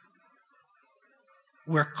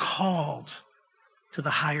 We're called to the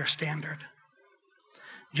higher standard.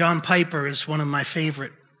 John Piper is one of my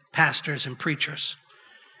favorite pastors and preachers.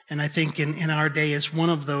 And I think in our day is one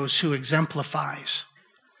of those who exemplifies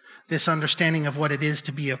this understanding of what it is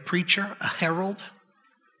to be a preacher, a herald,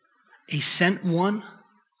 a sent one,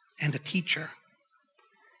 and a teacher.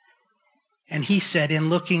 And he said, in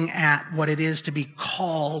looking at what it is to be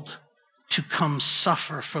called to come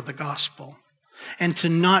suffer for the gospel and to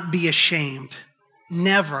not be ashamed,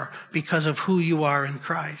 never, because of who you are in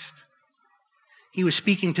Christ. He was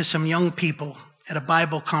speaking to some young people at a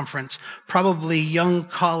Bible conference, probably young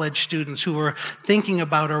college students who were thinking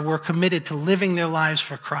about or were committed to living their lives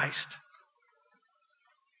for Christ.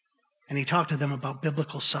 And he talked to them about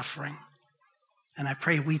biblical suffering. And I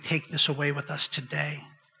pray we take this away with us today.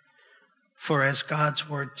 For as God's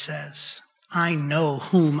word says, I know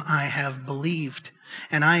whom I have believed,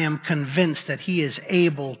 and I am convinced that he is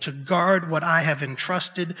able to guard what I have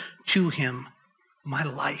entrusted to him, my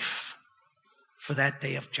life. for that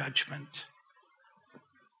day of judgment.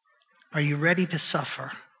 Are you ready to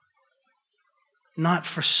suffer? Not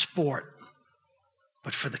for sport,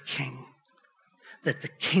 but for the King. That the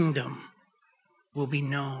kingdom will be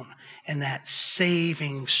known, and that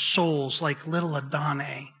saving souls like little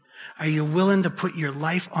Adonai. Are you willing to put your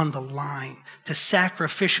life on the line, to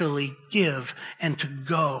sacrificially give and to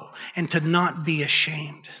go and to not be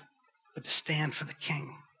ashamed, but to stand for the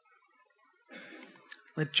King?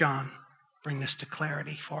 Let John bring this to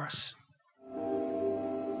clarity for us.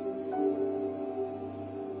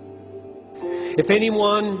 If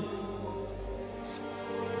anyone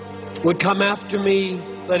would come after me,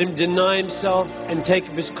 let him deny himself and take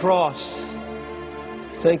up his cross.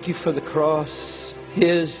 Thank you for the cross,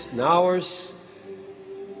 his and ours.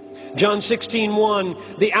 John 16:1,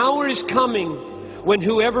 the hour is coming when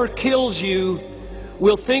whoever kills you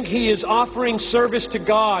will think he is offering service to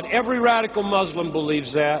God. Every radical Muslim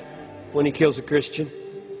believes that when he kills a Christian.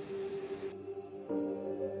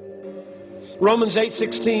 Romans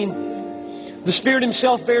 8:16, the Spirit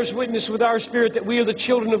himself bears witness with our spirit that we are the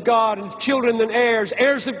children of God, and children and heirs,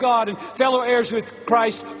 heirs of God, and fellow heirs with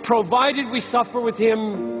Christ, provided we suffer with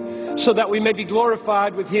him, so that we may be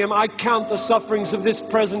glorified with him. I count the sufferings of this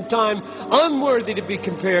present time unworthy to be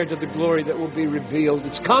compared to the glory that will be revealed.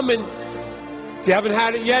 It's coming. If you haven't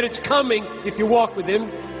had it yet, it's coming if you walk with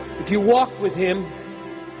him. If you walk with him.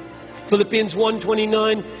 Philippians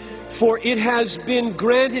 1:29, for it has been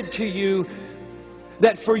granted to you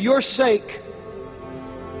that for your sake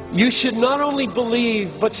you should not only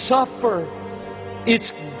believe, but suffer.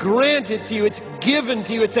 It's granted to you, it's given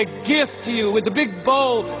to you, it's a gift to you with a big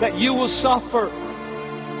bow that you will suffer.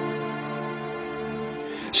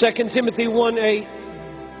 2 Timothy 1:8,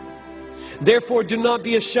 therefore do not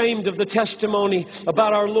be ashamed of the testimony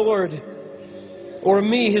about our Lord, or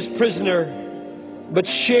me, his prisoner, but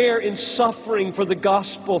share in suffering for the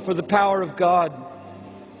gospel, for the power of God.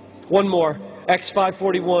 One more, Acts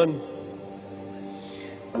 5:41.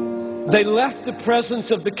 They left the presence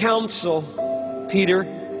of the council, Peter,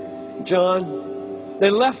 John, they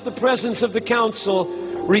left the presence of the council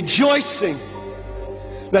rejoicing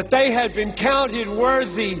that they had been counted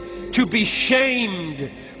worthy to be shamed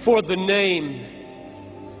for the name.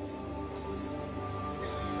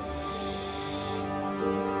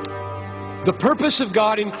 The purpose of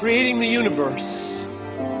God in creating the universe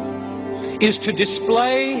is to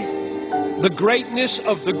display the greatness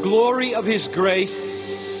of the glory of his grace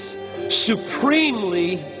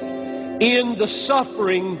supremely in the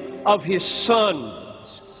suffering of his Son.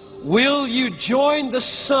 Will you join the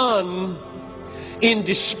Son in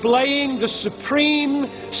displaying the supreme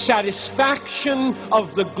satisfaction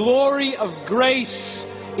of the glory of grace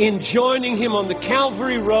in joining him on the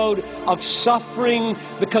Calvary road of suffering?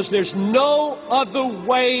 Because there's no other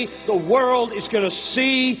way the world is going to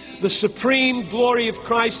see the supreme glory of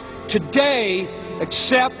Christ today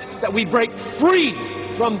except that we break free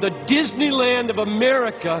from the Disneyland of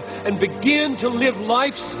America and begin to live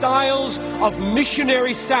lifestyles of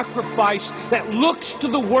missionary sacrifice that looks to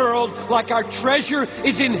the world like our treasure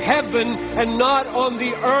is in heaven and not on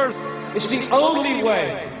the earth. It's the only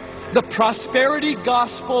way. The prosperity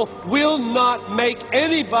gospel will not make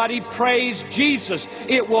anybody praise Jesus.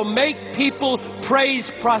 It will make people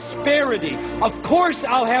praise prosperity. Of course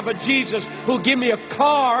I'll have a Jesus who'll give me a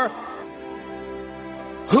car.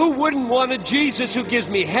 Who wouldn't want a Jesus who gives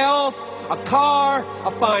me health, a car,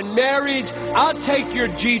 a fine marriage? I'll take your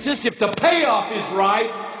Jesus if the payoff is right.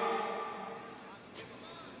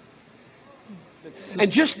 And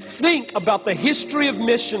just think about the history of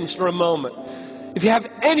missions for a moment. If you have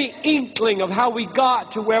any inkling of how we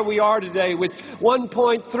got to where we are today with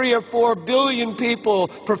 1.3 or 4 billion people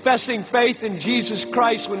professing faith in Jesus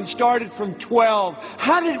Christ when it started from 12,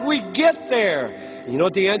 how did we get there? You know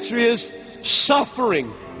what the answer is?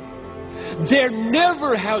 Suffering. There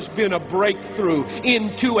never has been a breakthrough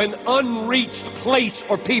into an unreached place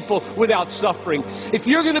or people without suffering. If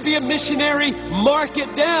you're going to be a missionary, mark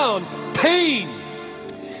it down. Pain.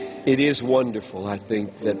 It is wonderful, I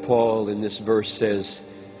think, that Paul in this verse says,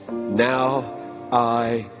 now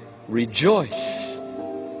I rejoice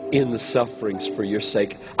in the sufferings for your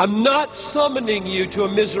sake. I'm not summoning you to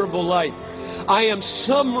a miserable life. I am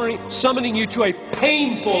summoning you to a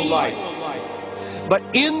painful life. But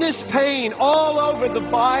in this pain, all over the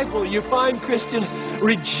Bible, you find Christians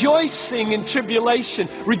rejoicing in tribulation.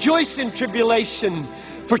 Rejoice in tribulation.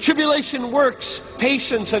 For tribulation works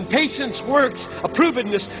patience, and patience works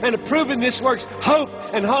approvedness, and approvedness works hope,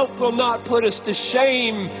 and hope will not put us to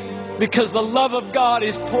shame because the love of God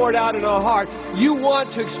is poured out in our heart. You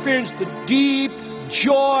want to experience the deep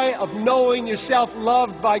joy of knowing yourself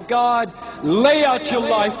loved by God, lay out your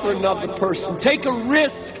life for another person. Take a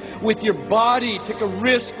risk with your body. Take a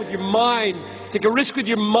risk with your mind. Take a risk with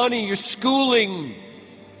your money, your schooling.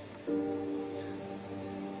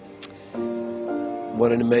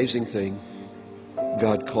 What an amazing thing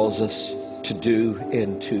God calls us to do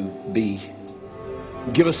and to be.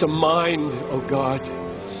 Give us a mind, oh God.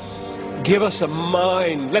 Give us a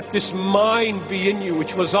mind. Let this mind be in you,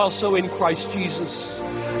 which was also in Christ Jesus,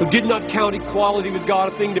 who did not count equality with God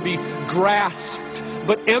a thing to be grasped,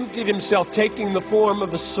 but emptied himself, taking the form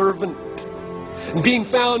of a servant, and being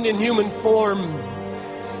found in human form,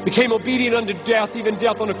 became obedient unto death, even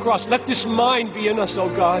death on a cross. Let this mind be in us, oh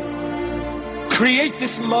God. Create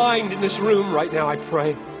this mind in this room right now, I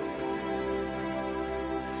pray.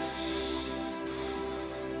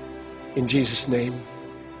 In Jesus' name.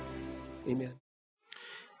 Amen.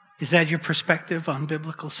 Is that your perspective on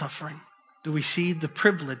biblical suffering? Do we see the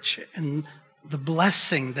privilege and the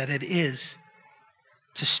blessing that it is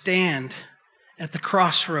to stand at the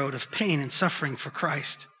crossroad of pain and suffering for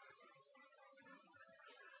Christ?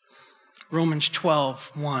 Romans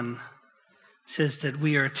 12:1 says that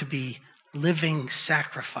we are to be living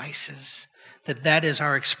sacrifices, that is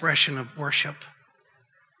our expression of worship.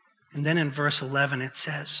 And then in verse 11 it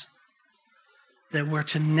says that we're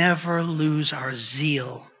to never lose our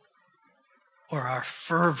zeal or our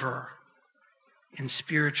fervor in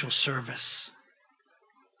spiritual service,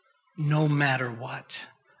 no matter what.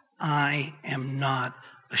 I am not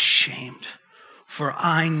ashamed, for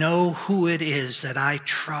I know who it is that I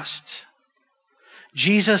trust.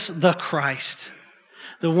 Jesus the Christ,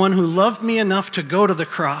 the one who loved me enough to go to the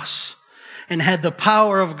cross and had the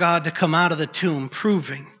power of God to come out of the tomb,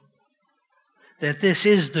 proving that this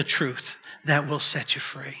is the truth that will set you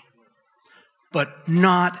free. But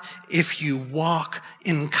not if you walk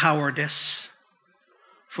in cowardice.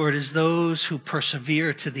 For it is those who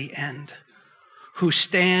persevere to the end, who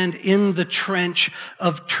stand in the trench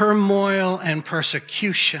of turmoil and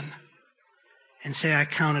persecution and say, I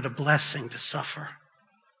count it a blessing to suffer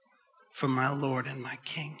for my Lord and my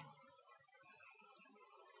King.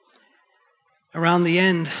 Around the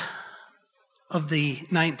end of the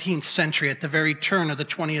 19th century, at the very turn of the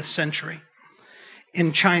 20th century,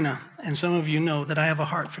 in China, and some of you know that I have a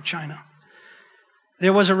heart for China,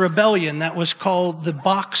 there was a rebellion that was called the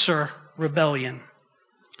Boxer Rebellion.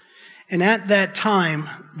 And at that time,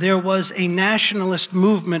 there was a nationalist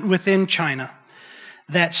movement within China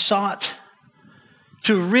that sought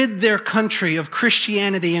to rid their country of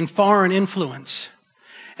Christianity and foreign influence.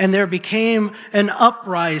 And there became an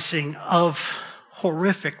uprising of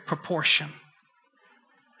horrific proportion.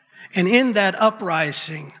 And in that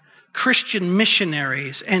uprising, Christian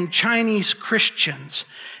missionaries and Chinese Christians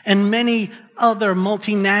and many other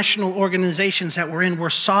multinational organizations that were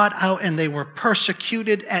sought out, and they were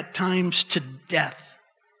persecuted at times to death.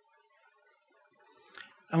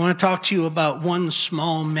 I want to talk to you about one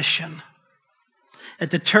small mission.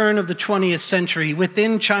 At the turn of the 20th century,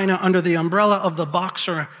 within China, under the umbrella of the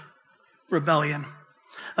Boxer Rebellion,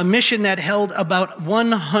 a mission that held about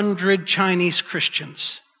 100 Chinese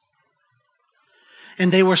Christians.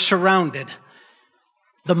 And they were surrounded.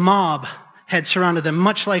 The mob had surrounded them,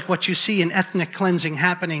 much like what you see in ethnic cleansing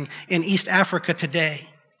happening in East Africa today.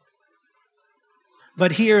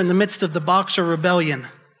 But here in the midst of the Boxer Rebellion,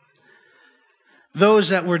 those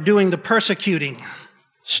that were doing the persecuting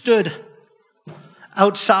stood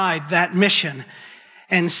outside that mission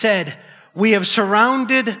and said, we have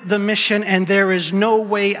surrounded the mission and there is no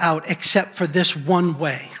way out except for this one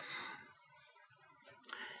way.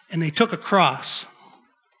 And they took a cross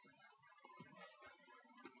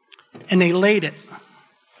and they laid it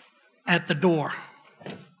at the door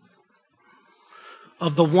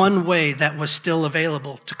of the one way that was still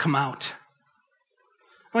available to come out.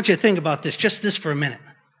 I want you to think about this, just this for a minute.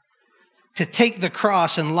 To take the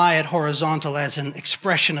cross and lie it horizontal as an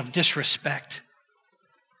expression of disrespect.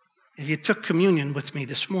 If you took communion with me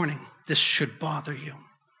this morning, this should bother you.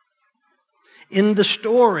 In the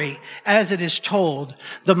story, as it is told,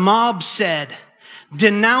 the mob said,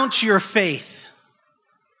 denounce your faith,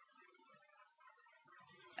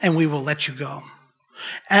 and we will let you go.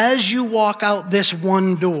 As you walk out this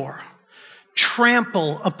one door,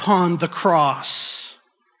 trample upon the cross,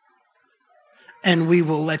 and we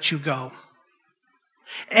will let you go.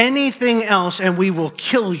 Anything else, and we will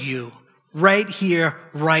kill you right here,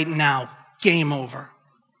 right now. Game over.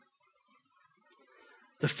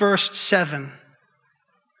 The first 7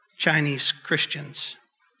 Chinese Christians,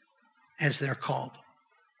 as they're called,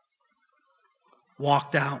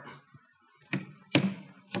 walked out.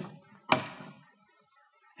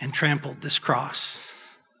 and trampled this cross,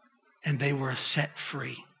 and they were set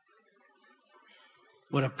free.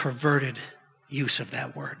 What a perverted use of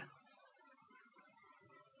that word.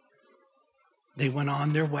 They went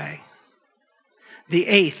on their way. The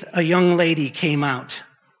 8th, a young lady came out.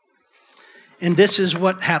 And this is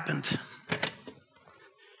what happened.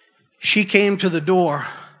 She came to the door,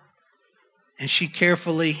 and she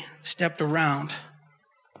carefully stepped around.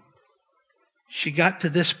 She got to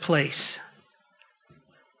this place.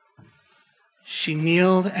 She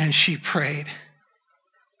kneeled and she prayed.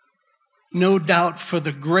 No doubt for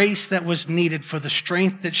the grace that was needed, for the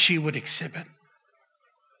strength that she would exhibit.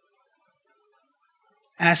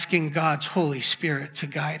 Asking God's Holy Spirit to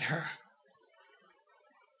guide her.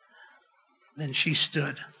 Then she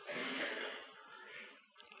stood.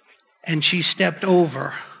 And she stepped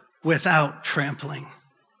over without trampling.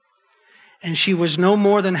 And she was no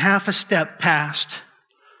more than half a step past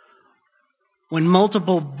when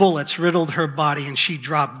multiple bullets riddled her body and she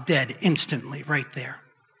dropped dead instantly right there.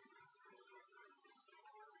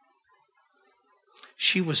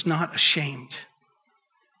 She was not ashamed,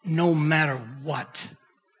 no matter what.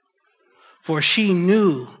 For she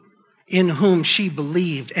knew in whom she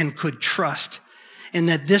believed and could trust, and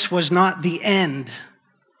that this was not the end,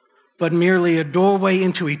 but merely a doorway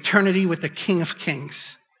into eternity with the King of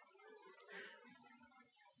Kings.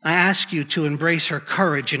 I ask you to embrace her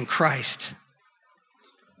courage in Christ.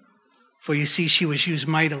 For you see, she was used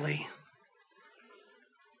mightily.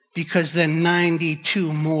 Because then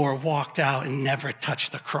 92 more walked out and never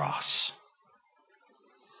touched the cross.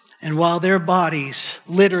 And while their bodies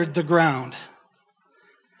littered the ground,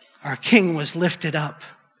 our King was lifted up.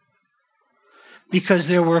 Because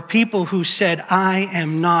there were people who said, I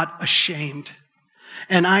am not ashamed,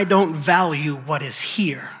 and I don't value what is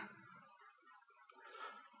here.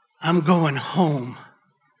 I'm going home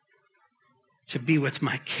to be with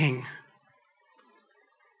my King.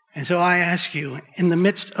 And so I ask you, in the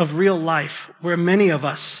midst of real life, where many of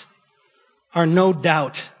us are no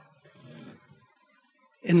doubt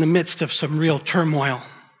in the midst of some real turmoil,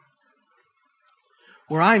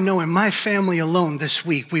 where I know in my family alone this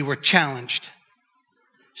week we were challenged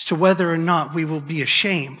as to whether or not we will be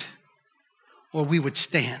ashamed or we would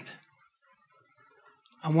stand.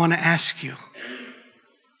 I want to ask you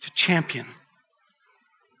to champion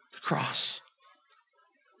the cross.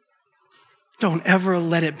 Don't ever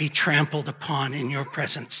let it be trampled upon in your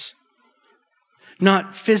presence.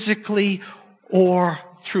 Not physically or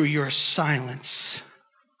through your silence.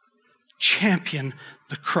 Champion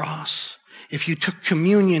the cross. If you took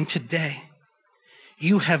communion today,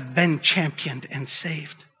 you have been championed and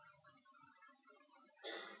saved.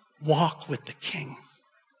 Walk with the King.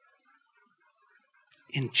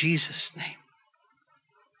 In Jesus' name.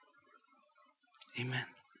 Amen.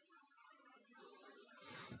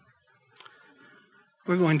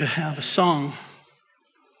 We're going to have a song.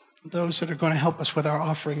 Those that are going to help us with our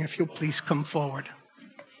offering, if you'll please come forward.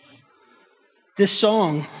 This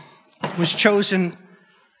song was chosen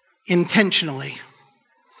intentionally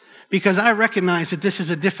because I recognize that this is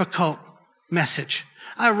a difficult message.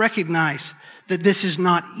 I recognize that this is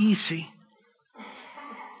not easy.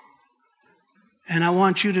 And I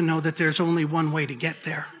want you to know that there's only one way to get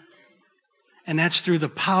there. And that's through the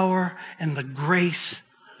power and the grace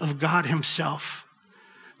of God Himself.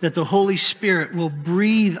 That the Holy Spirit will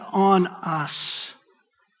breathe on us,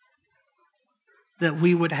 that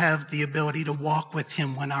we would have the ability to walk with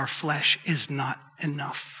Him when our flesh is not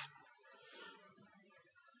enough.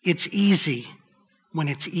 It's easy when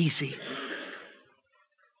it's easy.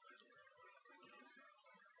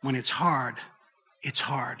 When it's hard, it's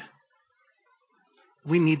hard.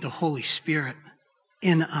 We need the Holy Spirit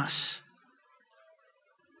in us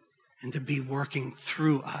and to be working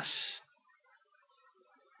through us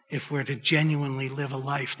if we're to genuinely live a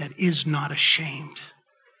life that is not ashamed,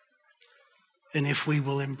 and if we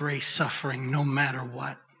will embrace suffering no matter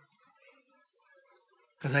what.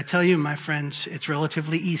 Because I tell you, my friends, it's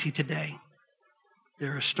relatively easy today.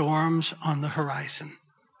 There are storms on the horizon.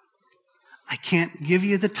 I can't give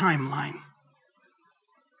you the timeline,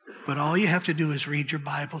 but all you have to do is read your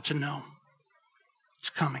Bible to know it's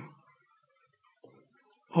coming.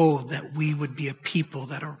 Oh, that we would be a people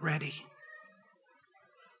that are ready.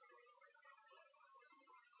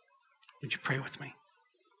 Would you pray with me?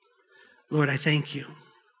 Lord, I thank you.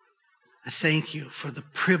 I thank you for the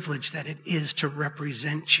privilege that it is to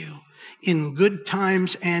represent you in good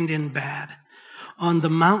times and in bad, on the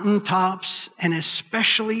mountaintops and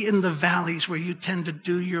especially in the valleys where you tend to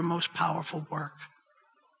do your most powerful work.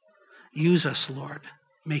 Use us, Lord.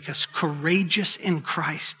 Make us courageous in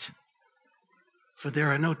Christ, for there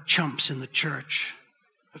are no chumps in the church.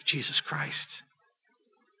 of Jesus Christ.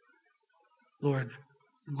 Lord,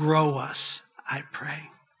 grow us, I pray.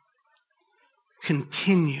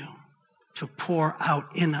 Continue to pour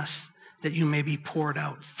out in us that you may be poured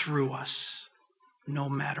out through us, no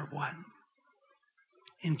matter what.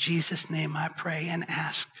 In Jesus' name I pray and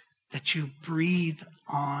ask that you breathe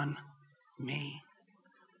on me.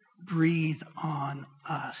 Breathe on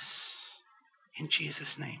us. In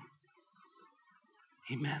Jesus' name,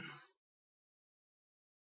 amen.